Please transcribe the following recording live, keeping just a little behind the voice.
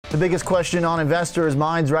The biggest question on investors'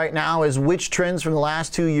 minds right now is which trends from the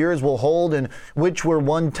last 2 years will hold and which were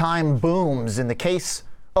one-time booms. In the case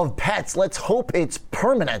of pets, let's hope it's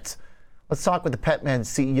permanent. Let's talk with the PetMed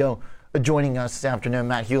CEO joining us this afternoon,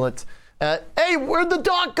 Matt Hulett. Hey, where'd the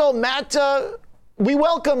dog go, Matt? We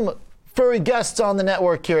welcome furry guests on the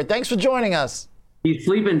network here. Thanks for joining us. He's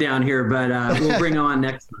sleeping down here, but we'll bring him on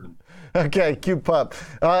next time. Okay, cute pup.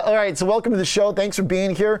 All right, so welcome to the show. Thanks for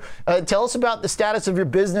being here. Tell us about the status of your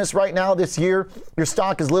business right now this year. Your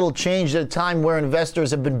stock has little changed at a time where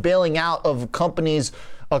investors have been bailing out of companies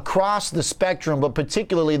across the spectrum, but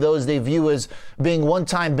particularly those they view as being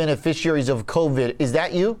one-time beneficiaries of COVID. Is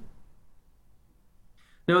that you?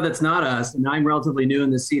 No, that's not us. And I'm relatively new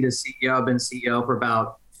in the seat as CEO. I've been CEO for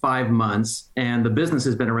about 5 months, and the business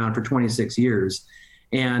has been around for 26 years.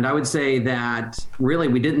 And I would say that really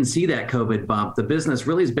we didn't see that COVID bump. The business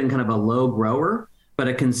really has been kind of a low grower, but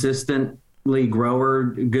a consistently grower,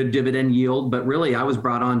 good dividend yield. But really, I was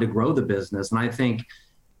brought on to grow the business. And I think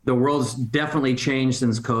the world's definitely changed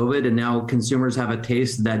since COVID. And now consumers have a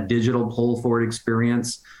taste of that digital pull forward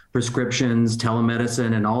experience, prescriptions,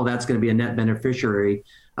 telemedicine, and all that's going to be a net beneficiary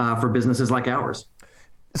for businesses like ours.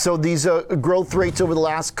 So these growth rates over the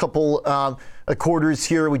last couple quarters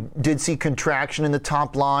here, we did see contraction in the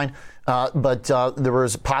top line, but there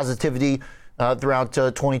was positivity throughout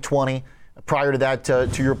 2020. Prior to that,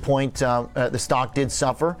 to your point, the stock did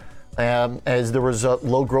suffer as there was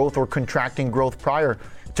low growth or contracting growth prior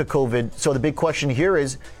to COVID. So the big question here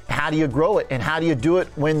is, how do you grow it? And how do you do it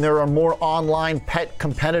when there are more online pet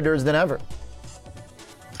competitors than ever?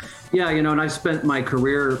 Yeah, and I spent my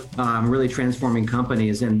career really transforming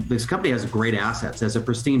companies, and this company has great assets, has a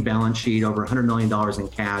pristine balance sheet, over $100 million in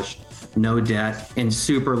cash, no debt, and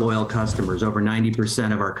super loyal customers. Over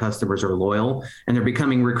 90% of our customers are loyal, and they're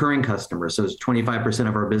becoming recurring customers. So it's 25%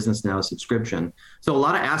 of our business now is subscription. So a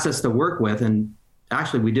lot of assets to work with, and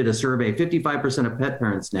actually we did a survey, 55% of pet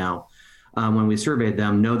parents now, when we surveyed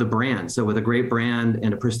them, know the brand. So with a great brand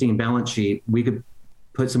and a pristine balance sheet, we could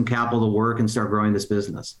put some capital to work and start growing this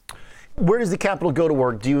business. Where does the capital go to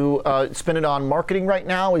work? Do you spend it on marketing right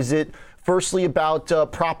now? Is it firstly about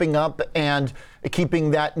propping up and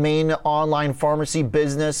keeping that main online pharmacy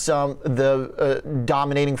business the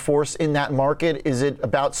dominating force in that market? Is it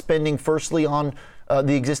about spending firstly on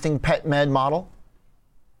the existing PetMed model?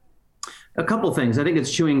 A couple things. I think it's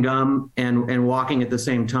chewing gum and walking at the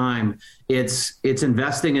same time. It's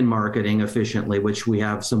investing in marketing efficiently, which we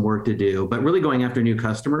have some work to do, but really going after new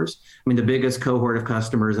customers. I mean, the biggest cohort of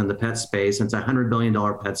customers in the pet space, it's a $100 billion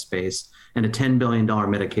pet space and a $10 billion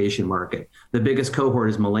medication market. The biggest cohort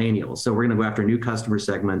is millennials. So we're going to go after new customer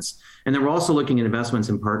segments. And then we're also looking at investments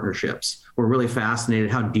in partnerships. We're really fascinated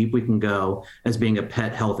how deep we can go as being a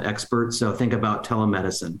pet health expert. So think about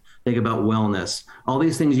telemedicine, think about wellness, all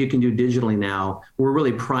these things you can do digitally now. We're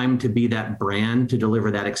really primed to be that brand to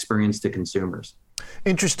deliver that experience to consumers.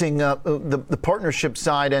 Interesting. The partnership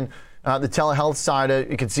side and the telehealth side,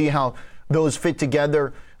 you can see how those fit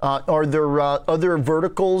together. Are there other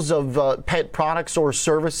verticals of pet products or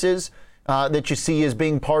services that you see as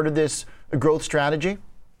being part of this growth strategy?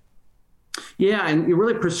 Yeah, and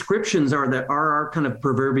really prescriptions are our kind of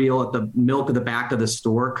proverbial at the milk of the back of the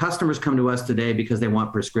store. Customers come to us today because they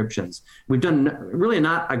want prescriptions. We've done really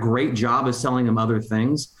not a great job of selling them other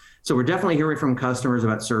things. So we're definitely hearing from customers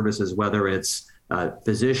about services, whether it's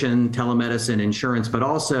physician, telemedicine, insurance, but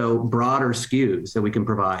also broader SKUs that we can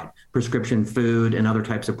provide, prescription food and other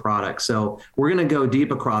types of products. So we're going to go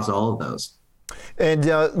deep across all of those. And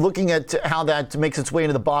looking at how that makes its way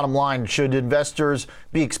into the bottom line, should investors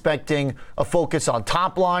be expecting a focus on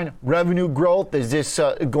top line, revenue growth? Is this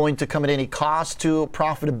going to come at any cost to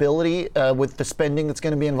profitability with the spending that's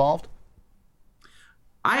going to be involved?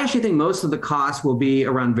 I actually think most of the costs will be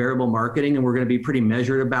around variable marketing, and we're going to be pretty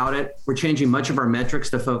measured about it. We're changing much of our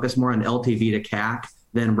metrics to focus more on LTV to CAC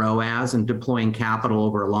than ROAS and deploying capital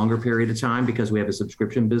over a longer period of time because we have a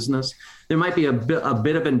subscription business. There might be a bit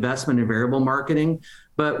of investment in variable marketing,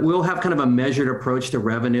 but we'll have kind of a measured approach to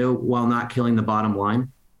revenue while not killing the bottom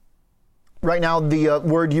line. Right now, the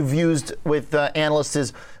word you've used with analysts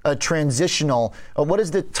is transitional. What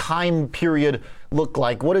does the time period look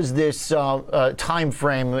like? What is this time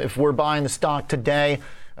frame? If we're buying the stock today,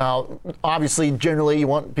 obviously, generally, you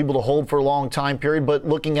want people to hold for a long time period, but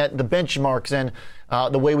looking at the benchmarks and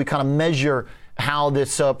the way we kind of measure how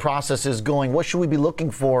this process is going, what should we be looking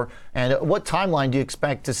for? And what timeline do you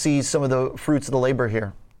expect to see some of the fruits of the labor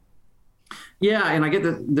here? Yeah, and I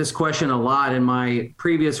get this question a lot. In my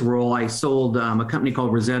previous role, I sold a company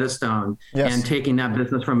called Rosetta Stone, yes, and taking that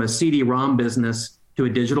business from a CD-ROM business to to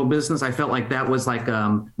a digital business. I felt like that was like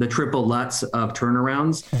the triple Lutz of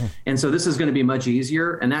turnarounds. And so this is going to be much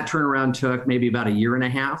easier. And that turnaround took maybe about a year and a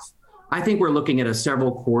half. I think we're looking at a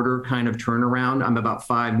several quarter kind of turnaround. I'm about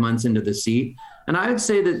 5 months into the seat. And I would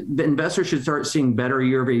say that the investors should start seeing better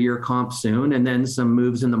year-over-year comp soon, and then some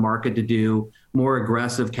moves in the market to do more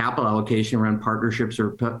aggressive capital allocation around partnerships or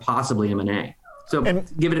possibly M&A. So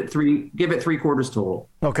give it 3 quarters total.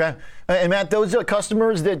 Okay. And Matt, those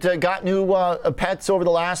customers that got new pets over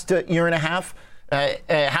the last year and a half,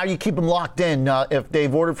 how do you keep them locked in if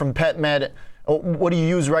they've ordered from PetMed? What do you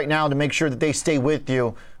use right now to make sure that they stay with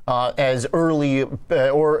you as early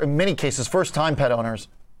or in many cases first-time pet owners?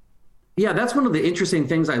 Yeah, that's one of the interesting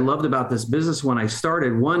things I loved about this business when I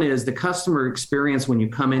started. One is the customer experience when you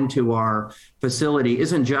come into our facility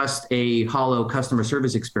isn't just a hollow customer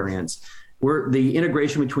service experience. The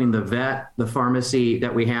integration between the vet, the pharmacy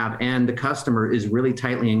that we have, and the customer is really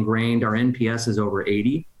tightly ingrained. Our NPS is over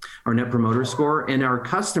 80, our Net Promoter Score, and our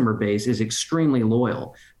customer base is extremely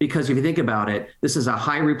loyal because if you think about it, this is a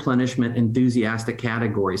high replenishment, enthusiastic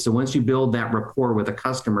category. So once you build that rapport with a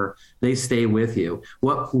customer, they stay with you.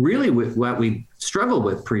 What we struggled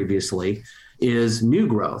with previously is new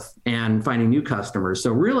growth and finding new customers.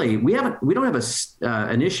 So really, we don't have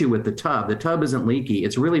an issue with the tub. The tub isn't leaky.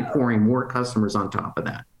 It's really pouring more customers on top of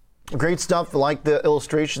that. Great stuff. I like the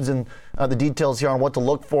illustrations and the details here on what to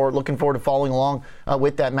look for. Looking forward to following along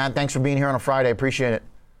with that, Matt. Thanks for being here on a Friday. Appreciate it.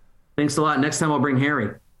 Thanks a lot. Next time I'll bring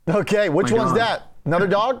Harry. Okay. Which one's that? Another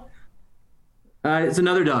dog? It's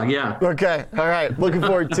another dog, yeah. Okay. All right. Looking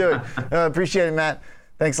forward to it. Appreciate it, Matt.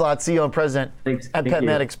 Thanks a lot. CEO and President at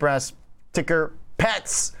PetMed Express. Ticker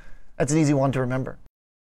PETS. That's an easy one to remember.